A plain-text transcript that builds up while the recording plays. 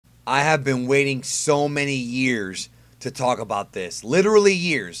I have been waiting so many years to talk about this. Literally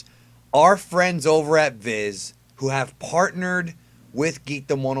years. Our friends over at Viz, who have partnered with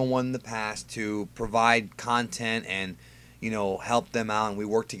Geekdom 101 in the past to provide content and, help them out, and we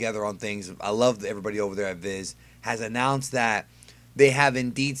work together on things. I love everybody over there at Viz, has announced that they have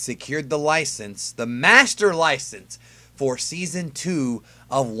indeed secured the license, the master license, for season 2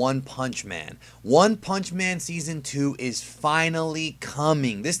 of One Punch Man. One Punch Man season 2 is finally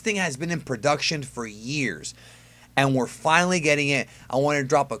coming. This thing has been in production for years, and we're finally getting it. I want to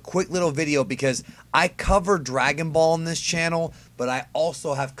drop a quick little video because I cover Dragon Ball on this channel, but I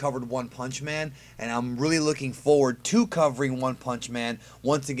also have covered One Punch Man, and I'm really looking forward to covering One Punch Man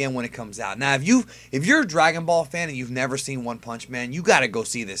once again when it comes out. Now, if you're a Dragon Ball fan and you've never seen One Punch Man, you got to go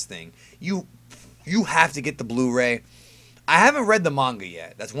see this thing. You have to get the Blu-ray. I haven't read the manga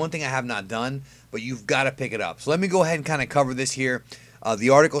yet. That's one thing I have not done, but you've got to pick it up. So let me go ahead and kind of cover this here.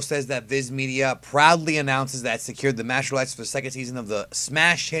 The article says that Viz Media proudly announces that it secured the master rights for the second season of the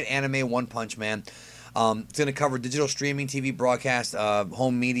smash hit anime One Punch Man. It's going to cover digital streaming, TV broadcast,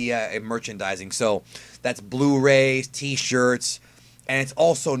 home media, and merchandising. So that's Blu-rays, T-shirts, and it's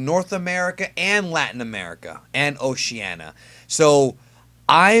also North America and Latin America and Oceania. So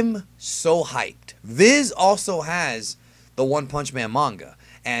I'm so hyped. Viz also has the One Punch Man manga,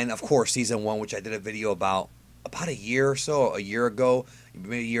 and of course season 1, which I did a video about a year or so, a year ago,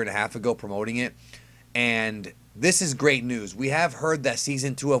 maybe a year and a half ago, promoting it. And this is great news. We have heard that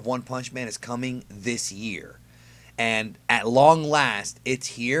season 2 of One Punch Man is coming this year, and at long last it's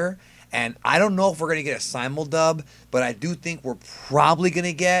here. And I don't know if we're gonna get a simuldub, but I do think we're probably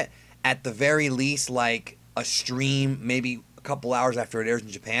gonna get, at the very least, like a stream maybe a couple hours after it airs in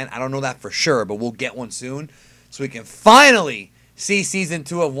Japan. I don't know that for sure, but we'll get one soon so we can finally see season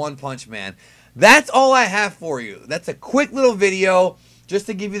 2 of One Punch Man. That's all I have for you. That's a quick little video just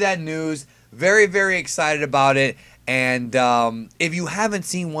to give you that news. Very, very excited about it. And if you haven't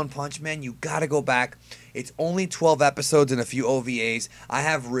seen One Punch Man, you got to go back. It's only 12 episodes and a few OVAs. I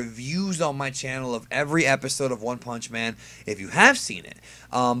have reviews on my channel of every episode of One Punch Man if you have seen it.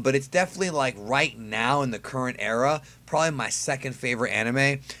 But it's definitely, like, right now in the current era, probably my second favorite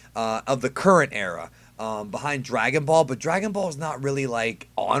anime of the current era. Behind Dragon Ball, but Dragon Ball is not really like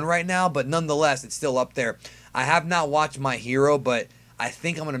on right now, but nonetheless it's still up there. I have not watched My Hero, but I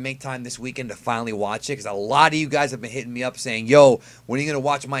think I'm gonna make time this weekend to finally watch it, because a lot of you guys have been hitting me up saying, yo, when are you gonna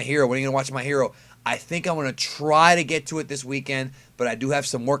watch My Hero? When are you gonna watch My Hero? I think I'm gonna try to get to it this weekend, but I do have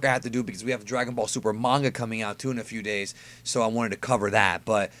some work I have to do because we have Dragon Ball Super manga coming out too in a few days, so I wanted to cover that.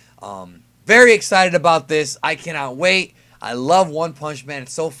 But very excited about this. I cannot wait. I love One Punch Man.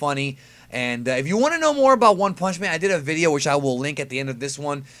 It's so funny. And if you want to know more about One Punch Man, I did a video which I will link at the end of this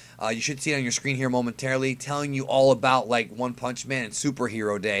one. You should see it on your screen here momentarily, telling you all about like One Punch Man and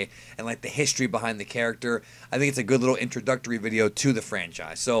Superhero Day and like the history behind the character. I think it's a good little introductory video to the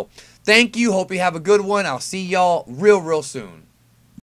franchise. So thank you. Hope you have a good one. I'll see y'all real soon.